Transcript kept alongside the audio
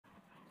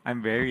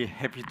I'm very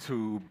happy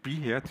to be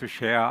here to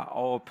share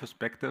our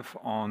perspective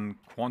on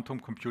quantum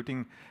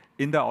computing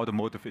in the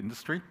automotive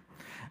industry.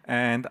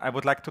 And I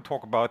would like to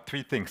talk about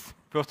three things.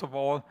 First of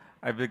all,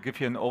 I will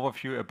give you an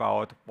overview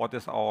about what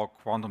is our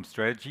quantum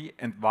strategy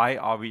and why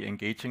are we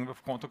engaging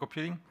with quantum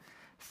computing.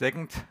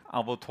 Second, I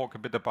will talk a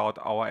bit about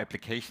our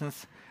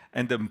applications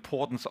and the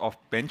importance of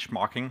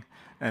benchmarking,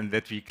 and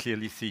that we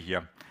clearly see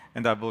here.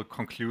 And I will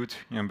conclude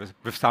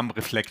with some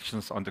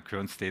reflections on the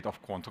current state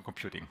of quantum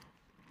computing.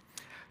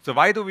 So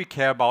why do we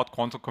care about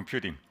quantum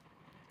computing?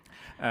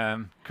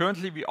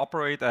 Currently, we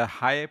operate a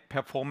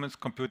high-performance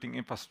computing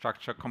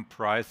infrastructure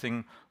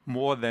comprising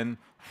more than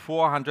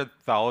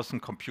 400,000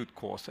 compute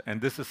cores,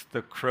 and this is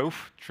the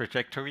growth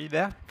trajectory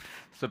there.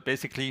 So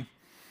basically,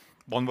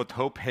 one would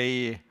hope,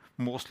 hey,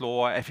 Moore's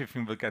law,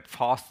 everything will get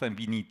faster and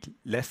we need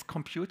less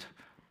compute,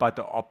 but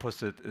the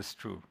opposite is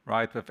true,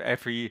 right? With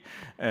every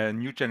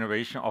new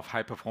generation of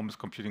high-performance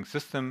computing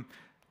system,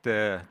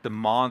 the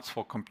demands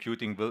for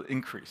computing will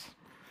increase,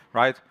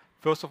 right?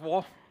 First of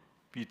all,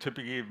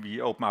 we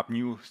open up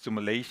new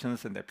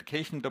simulations and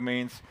application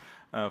domains.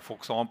 For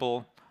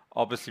example,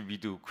 obviously we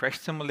do crash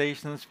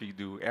simulations, we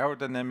do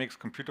aerodynamics,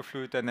 computer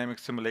fluid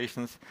dynamics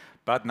simulations,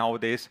 but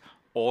nowadays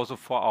also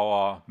for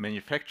our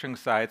manufacturing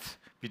sites,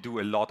 we do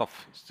a lot of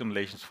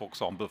simulations, for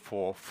example,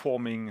 for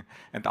forming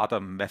and other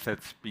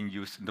methods being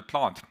used in the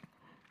plant.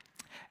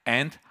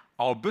 And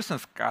our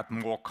business got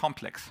more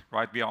complex,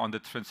 right? We are on the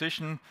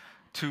transition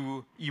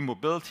to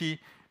e-mobility,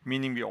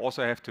 meaning we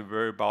also have to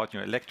worry about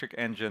electric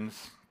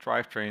engines,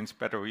 drivetrains,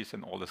 batteries,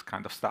 and all this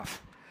kind of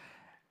stuff.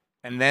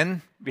 And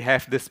then we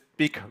have this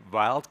big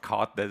wild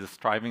card that is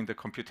driving the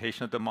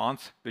computational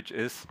demands, which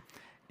is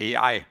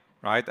AI,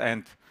 right?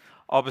 And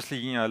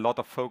obviously, a lot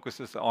of focus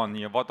is on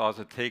what does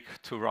it take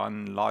to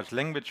run large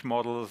language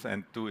models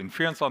and do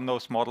inference on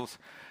those models.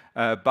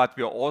 But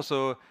we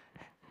also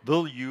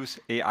will use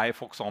AI,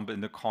 for example,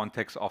 in the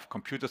context of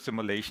computer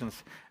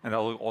simulations, and I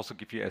will also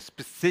give you a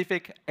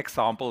specific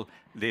example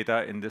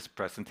later in this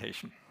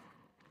presentation.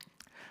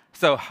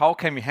 So how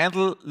can we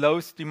handle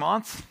those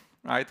demands,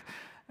 right?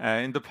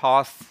 In the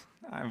past,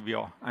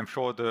 I'm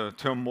sure the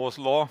term Moore's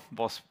law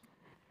was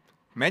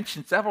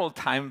mentioned several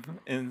times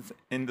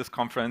in this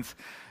conference.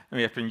 And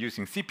we have been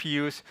using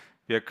CPUs.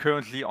 We are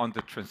currently on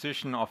the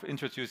transition of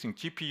introducing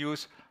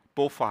GPUs,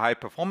 both for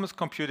high-performance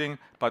computing,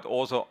 but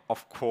also,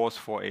 of course,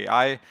 for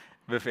AI,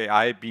 with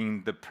AI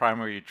being the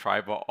primary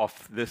driver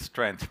of this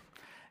trend.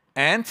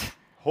 And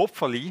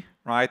hopefully,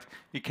 right,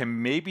 we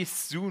can maybe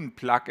soon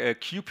plug a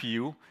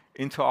QPU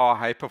into our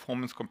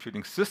high-performance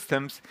computing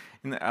systems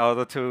in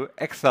order to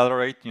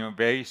accelerate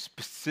very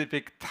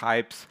specific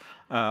types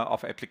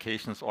of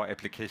applications or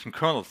application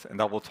kernels.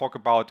 And I will talk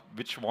about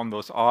which one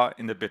those are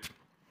in a bit.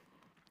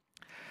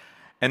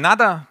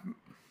 Another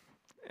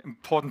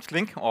important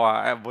link, or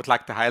I would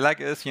like to highlight,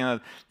 is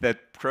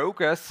that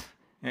progress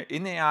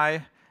in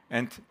AI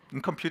and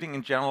in computing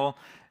in general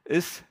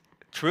is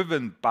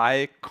driven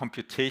by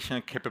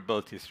computational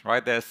capabilities,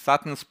 right? There's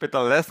Sutton spit a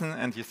lesson,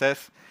 and he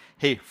says,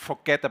 hey,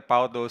 forget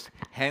about those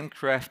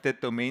handcrafted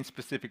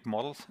domain-specific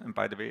models. And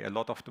by the way, a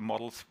lot of the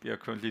models we are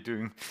currently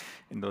doing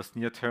in those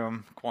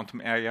near-term quantum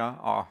area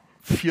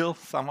feel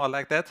somehow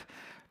like that.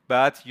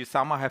 But you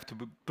somehow have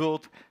to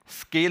build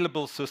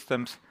scalable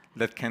systems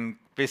that can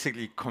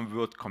basically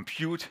convert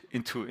compute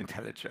into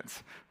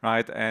intelligence,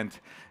 right? And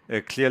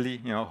clearly,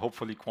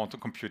 hopefully quantum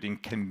computing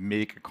can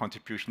make a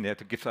contribution there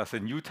to give us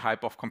a new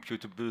type of compute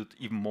to build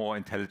even more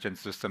intelligent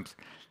systems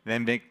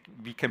than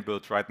we can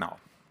build right now.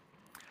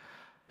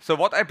 So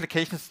what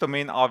applications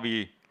domain are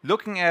we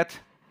looking at?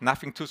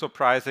 Nothing too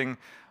surprising.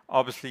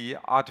 Obviously,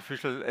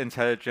 artificial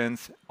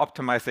intelligence,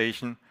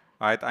 optimization,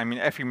 right? I mean,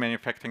 every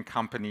manufacturing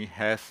company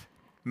has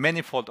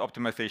manifold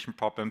optimization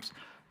problems,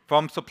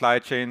 from supply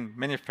chain,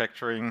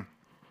 manufacturing,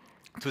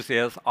 to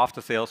sales,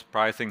 after sales,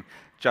 pricing,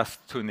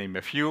 just to name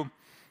a few.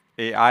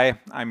 AI,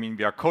 I mean,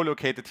 we are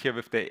co-located here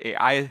with the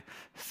AI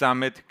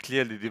Summit.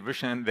 Clearly, the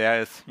vision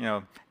there is,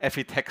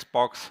 every text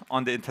box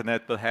on the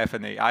internet will have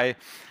an AI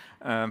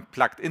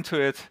plugged into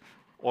it.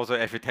 Also,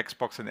 every text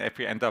box in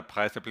every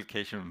enterprise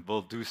application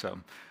will do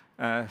so.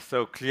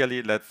 So clearly,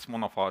 that's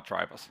one of our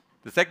drivers.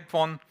 The second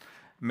one,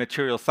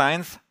 material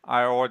science,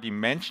 I already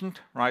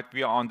mentioned, right?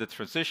 We are on the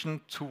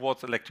transition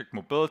towards electric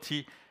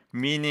mobility,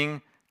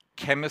 meaning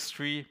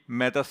chemistry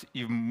matters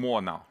even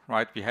more now,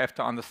 right? We have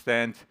to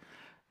understand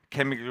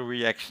chemical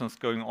reactions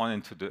going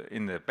on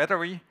in the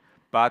battery,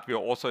 but we are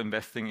also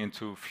investing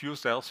into fuel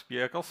cells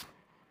vehicles,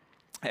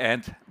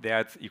 and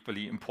that's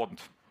equally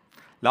important.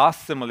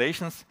 Last,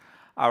 simulations.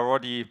 I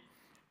already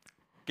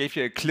gave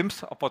you a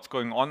glimpse of what's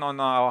going on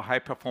our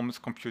high-performance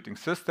computing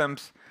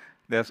systems.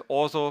 There's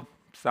also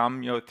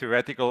some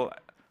theoretical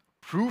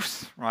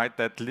proofs, right,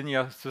 that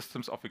linear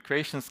systems of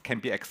equations can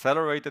be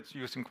accelerated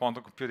using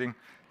quantum computing.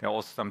 There are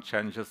also some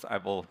challenges I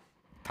will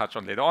touch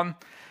on later on.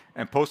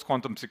 And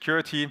post-quantum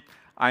security,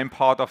 I'm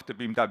part of the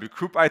BMW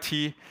Group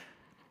IT.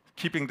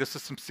 Keeping the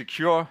system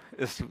secure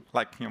is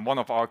like one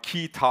of our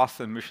key tasks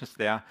and missions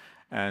there,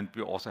 and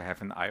we also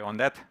have an eye on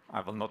that.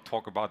 I will not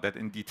talk about that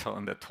in detail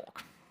in that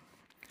talk.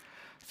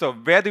 So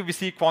where do we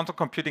see quantum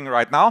computing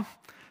right now?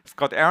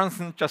 Scott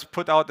Aronson just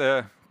put out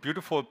a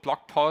beautiful blog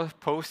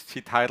post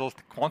he titled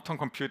 "Quantum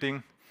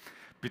Computing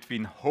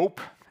Between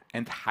Hope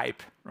and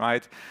Hype,"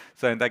 right?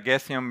 So, and I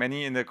guess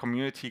many in the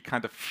community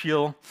kind of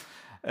feel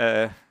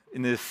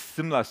in a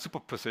similar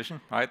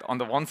superposition, right? On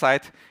the one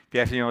side, we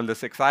have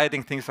this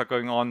exciting things are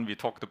going on. We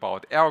talked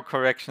about error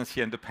corrections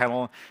here in the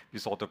panel. We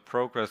saw the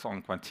progress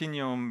on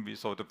Quantinuum. We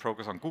saw the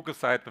progress on Google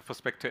side with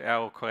respect to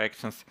error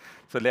corrections.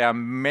 So there are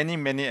many,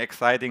 many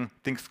exciting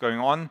things going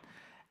on.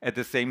 At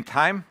the same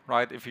time,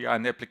 right? If you are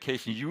an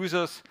application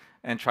users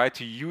and try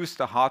to use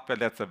the hardware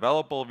that's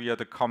available via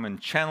the common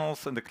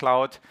channels in the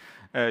cloud,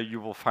 you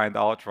will find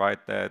out,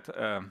 right, that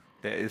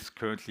there is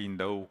currently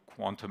no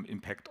quantum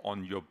impact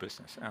on your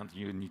business, and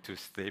you need to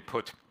stay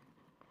put.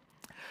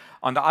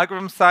 On the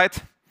algorithm side,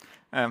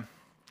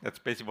 that's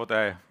basically what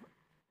I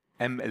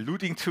am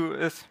alluding to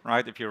is,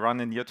 right, if you run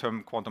a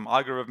near-term quantum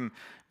algorithm,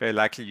 very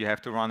likely you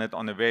have to run it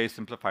on a very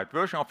simplified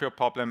version of your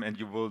problem, and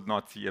you will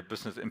not see a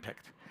business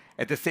impact.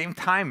 At the same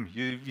time,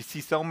 you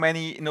see so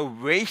many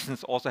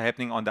innovations also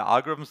happening on the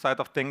algorithm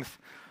side of things.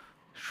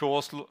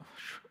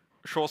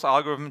 Shor's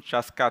algorithm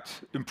just got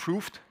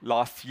improved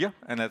last year,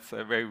 and that's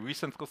a very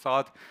recent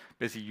result.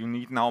 Basically, you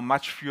need now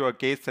much fewer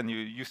gates than you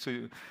used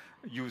to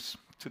use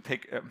to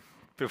take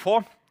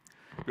before.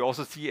 We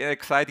also see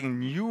exciting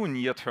new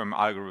near-term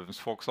algorithms.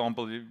 For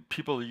example,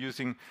 people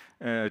using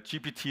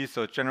GPT,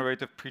 so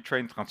generative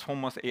pre-trained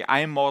transformers,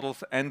 AI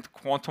models, and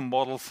quantum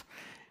models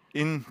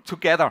in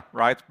together,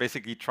 right?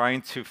 Basically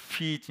trying to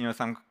feed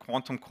some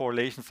quantum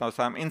correlations or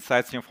some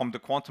insights from the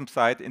quantum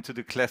side into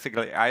the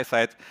classical AI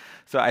side.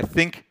 So I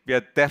think we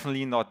are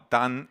definitely not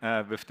done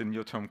with the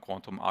near-term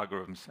quantum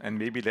algorithms, and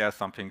maybe there's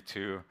something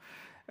to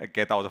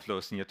get out of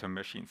those near-term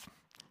machines.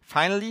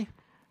 Finally,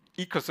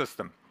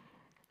 ecosystem.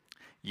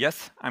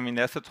 Yes, I mean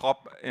there's a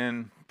drop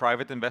in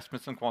private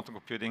investments in quantum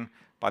computing,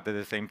 but at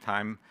the same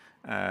time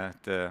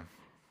the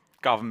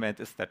government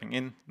is stepping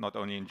in, not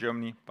only in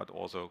Germany but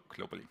also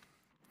globally.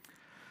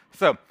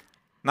 So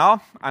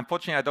now,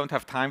 unfortunately, I don't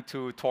have time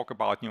to talk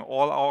about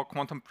all our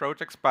quantum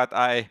projects, but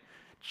I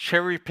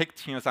cherry-picked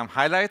some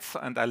highlights,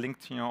 and I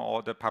linked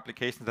all the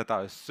publications that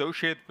are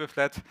associated with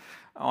that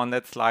on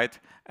that slide.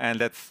 And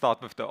let's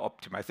start with the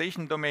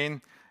optimization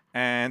domain.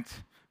 And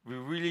we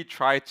really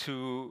try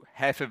to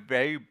have a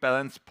very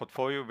balanced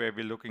portfolio where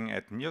we're looking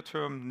at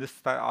near-term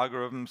NIST-style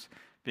algorithms.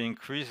 We're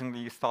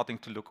increasingly starting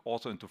to look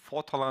also into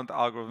fault-tolerant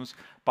algorithms,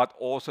 but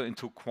also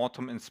into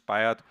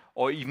quantum-inspired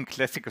or even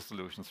classical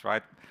solutions,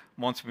 right?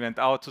 Once we went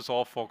out to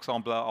solve, for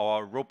example,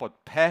 our robot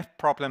path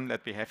problem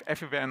that we have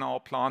everywhere in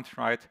our plant,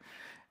 right?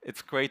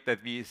 It's great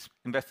that we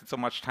invested so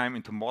much time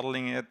into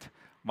modeling it.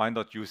 Why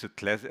not use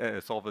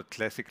it, solve it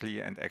classically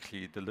and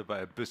actually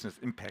deliver a business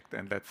impact?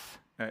 And that's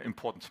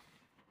important.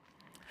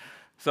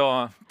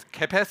 So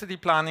capacity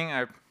planning,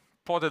 I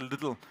put a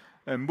little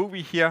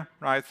movie here,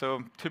 right?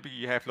 So typically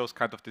you have those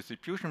kind of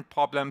distribution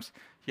problems.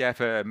 You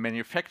have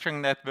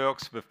manufacturing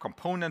networks with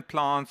component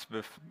plants,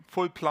 with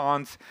full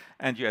plants,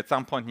 and you at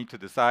some point need to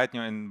decide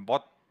in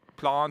what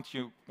plant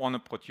you want to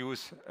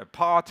produce a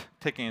part,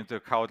 taking into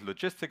account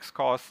logistics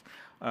costs,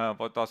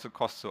 what does it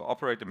cost to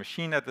operate a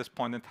machine at this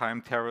point in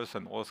time, tariffs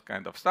and all this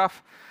kind of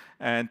stuff.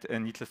 And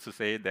needless to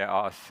say, there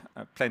are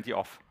plenty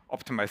of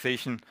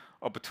optimization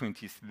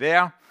opportunities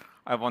there.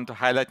 I want to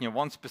highlight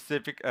one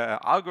specific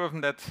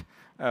algorithm that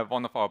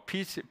one of our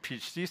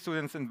PhD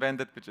students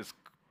invented, which is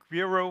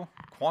Quiro,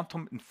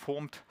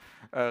 quantum-informed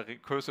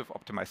recursive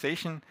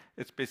optimization.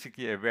 It's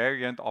basically a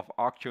variant of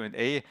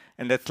RQ&A,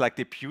 and that's like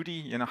the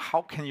beauty.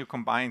 How can you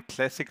combine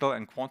classical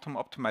and quantum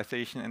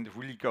optimization and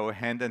really go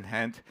hand in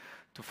hand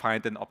to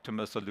find an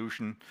optimal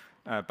solution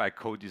by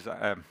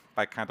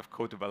kind of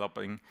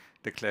co-developing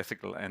the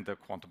classical and the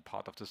quantum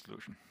part of the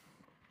solution.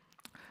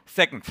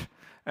 Second,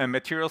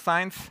 material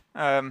science.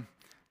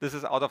 This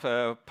is out of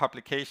a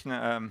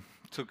publication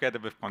together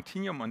with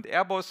Quantinuum and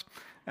Airbus,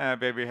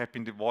 where we have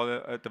been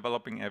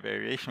developing a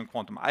variation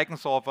quantum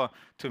eigensolver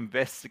to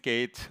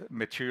investigate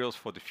materials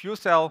for the fuel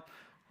cell.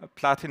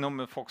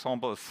 Platinum, for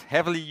example, is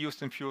heavily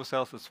used in fuel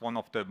cells. It's one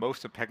of the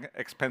most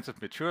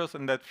expensive materials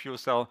in that fuel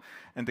cell.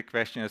 And the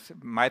question is,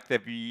 might there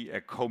be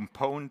a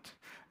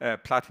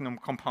platinum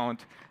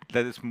compound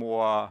that is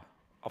more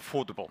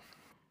affordable?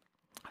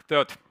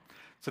 Third,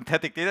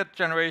 synthetic data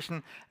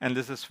generation, and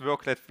this is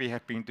work that we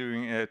have been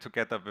doing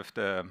together with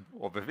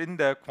within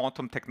the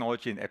Quantum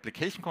Technology and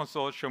Application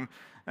Consortium,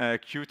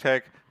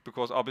 QTech,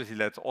 because obviously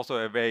that's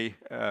also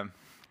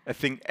a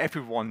thing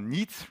everyone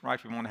needs,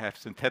 right? We want to have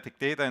synthetic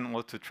data in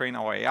order to train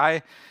our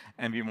AI,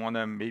 and we want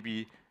to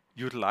maybe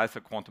utilize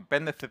the quantum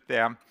benefit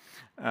there.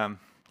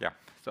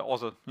 So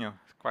also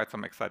quite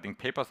some exciting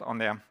papers on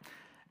there.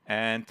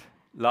 And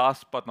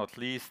last but not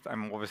least,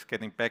 I'm always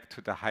getting back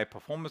to the high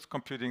performance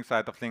computing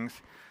side of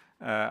things.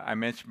 I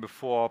mentioned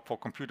before for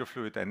computer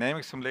fluid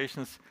dynamic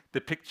simulations,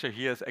 the picture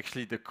here is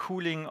actually the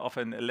cooling of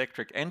an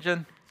electric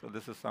engine. So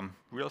this is some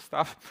real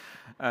stuff,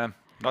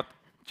 not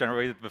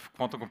generated with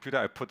quantum computer.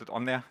 I put it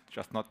on there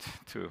just not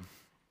to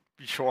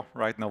be sure,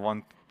 right? No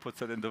one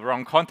puts it in the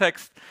wrong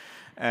context.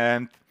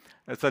 And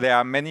So there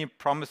are many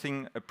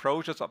promising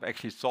approaches of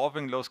actually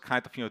solving those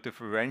kind of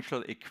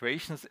differential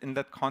equations in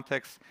that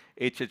context.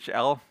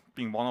 HHL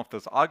being one of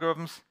those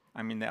algorithms.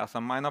 I mean, there are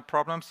some minor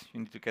problems. You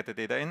need to get the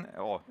data in,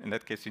 or in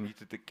that case, you need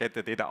to get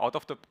the data out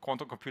of the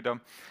quantum computer.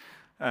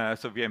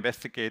 So we're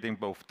investigating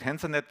both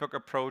tensor network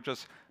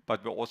approaches,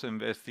 but we're also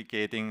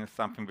investigating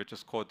something which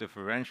is called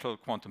differential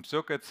quantum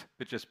circuits,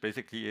 which is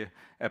basically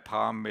a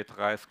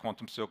parameterized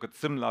quantum circuit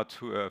similar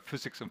to a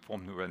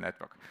physics-informed neural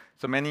network.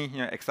 So many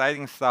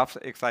exciting stuff,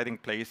 exciting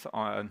plays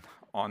on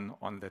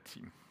that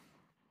team.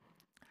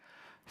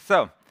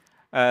 So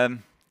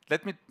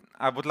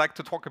I would like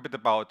to talk a bit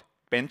about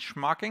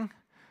benchmarking.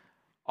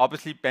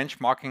 Obviously,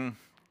 benchmarking,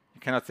 you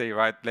cannot say,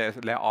 right,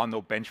 there are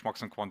no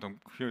benchmarks in quantum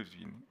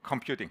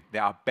computing.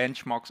 There are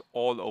benchmarks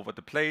all over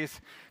the place.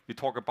 We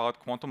talk about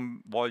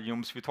quantum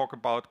volumes, we talk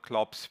about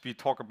clocks, we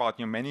talk about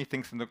many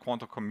things in the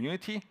quantum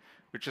community,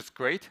 which is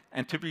great.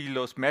 And typically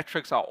those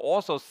metrics are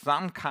also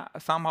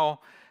somehow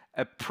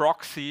a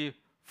proxy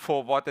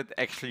for what it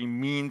actually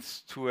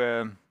means to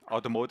an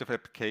automotive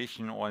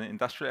application or an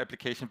industrial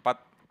application,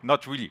 but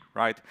not really,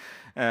 right?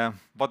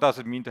 What does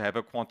it mean to have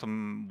a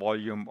quantum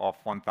volume of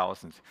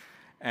 1,000?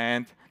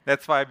 And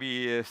that's why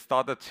we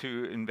started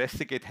to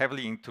investigate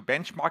heavily into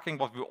benchmarking.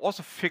 What we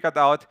also figured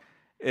out,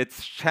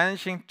 it's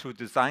challenging to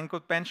design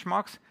good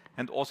benchmarks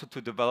and also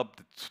to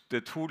develop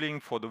the tooling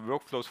for the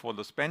workflows for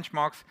those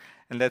benchmarks.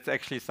 And that's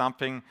actually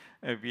something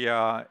we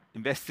are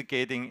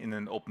investigating in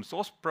an open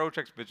source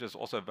project, which is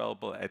also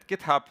available at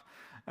GitHub.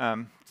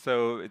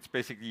 So it's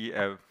basically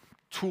a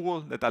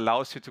tool that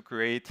allows you to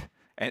create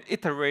and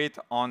iterate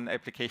on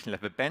application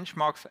level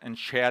benchmarks and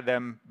share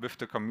them with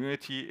the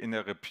community in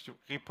a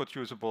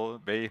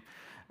reproducible way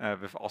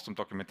with awesome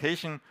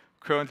documentation.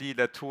 Currently,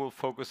 that tool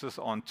focuses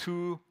on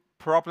 2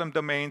 problem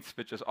domains,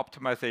 which is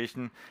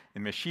optimization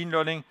and machine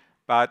learning,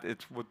 but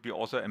it would be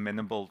also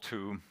amenable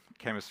to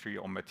chemistry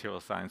or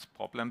material science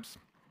problems.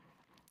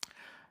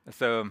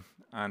 So,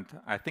 and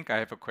I think I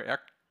have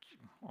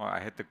I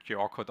had the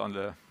QR code on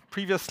the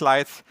previous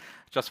slides.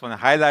 Just want to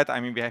highlight, I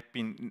mean, we have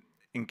been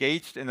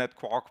engaged in that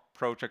Quark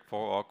project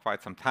for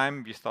quite some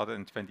time. We started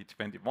in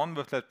 2021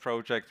 with that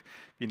project.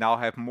 We now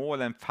have more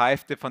than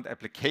 5 different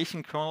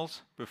application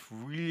kernels with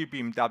really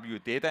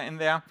BMW data in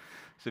there.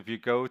 So if you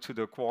go to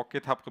the Quark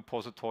GitHub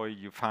repository,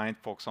 you find,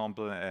 for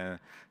example, a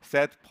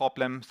set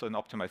problem, so an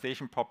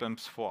optimization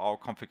problems for our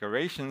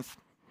configurations.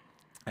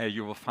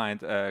 You will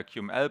find a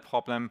QML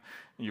problem,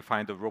 you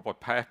find a robot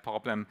path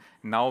problem.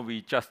 Now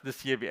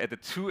this year we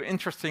added 2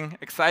 interesting,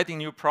 exciting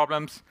new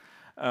problems.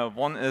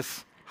 One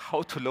is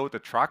how to load a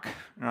truck,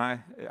 right?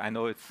 I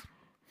know it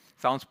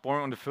sounds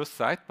boring on the first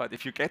sight, but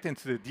if you get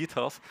into the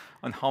details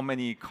on how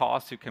many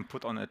cars you can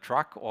put on a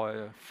truck or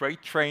a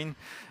freight train,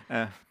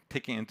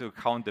 taking into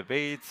account the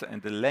weights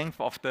and the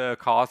length of the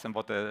cars and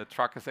what the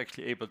truck is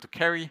actually able to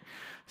carry.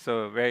 So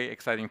a very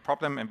exciting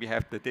problem, and we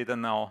have the data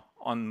now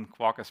on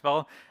Quark as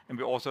well. And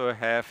we also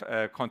have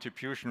a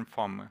contribution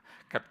from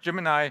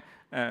Capgemini,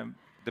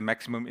 the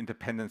maximum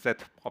independent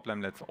set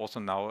problem that's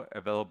also now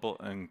available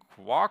in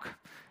Quark,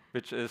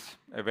 which is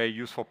a very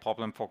useful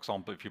problem, for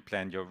example, if you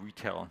plan your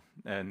retail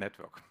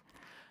network.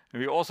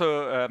 And we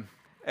also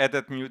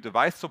added new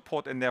device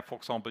support in there. For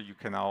example, you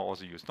can now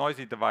also use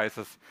noisy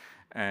devices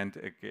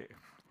and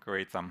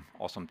create some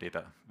awesome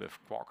data with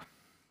Quark.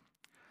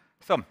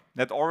 So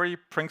that already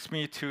brings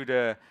me to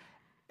the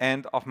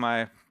end of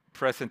my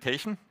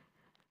presentation.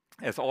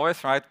 As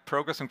always, right,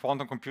 progress in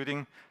quantum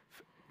computing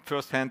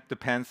firsthand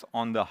depends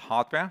on the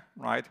hardware,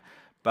 right?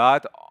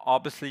 But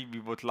obviously, we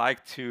would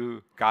like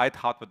to guide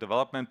hardware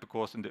development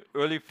because in the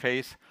early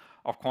phase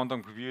of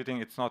quantum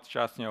computing, it's not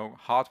just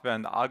hardware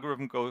and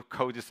algorithm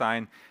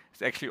co-design.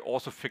 It's actually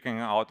also figuring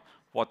out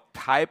what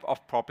type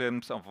of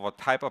problems or what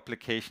type of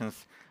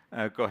applications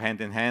go hand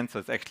in hand. So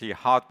it's actually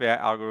hardware,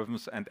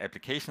 algorithms, and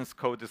applications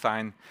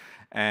co-design.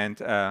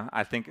 And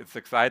I think it's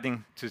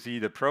exciting to see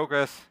the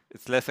progress.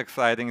 It's less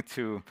exciting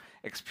to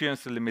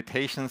experience the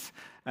limitations,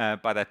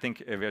 but I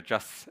think we're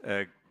just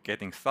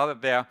getting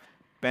started there.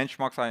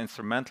 Benchmarks are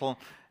instrumental,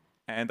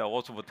 and I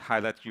also would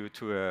highlight you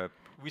to a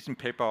recent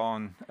paper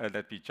on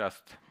that we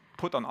just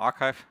put on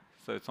archive,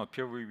 so it's not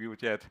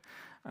peer-reviewed yet,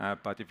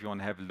 but if you want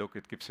to have a look,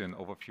 it gives you an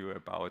overview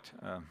about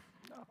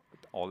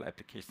all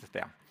applications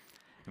there.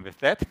 And with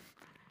that,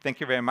 thank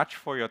you very much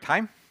for your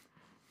time.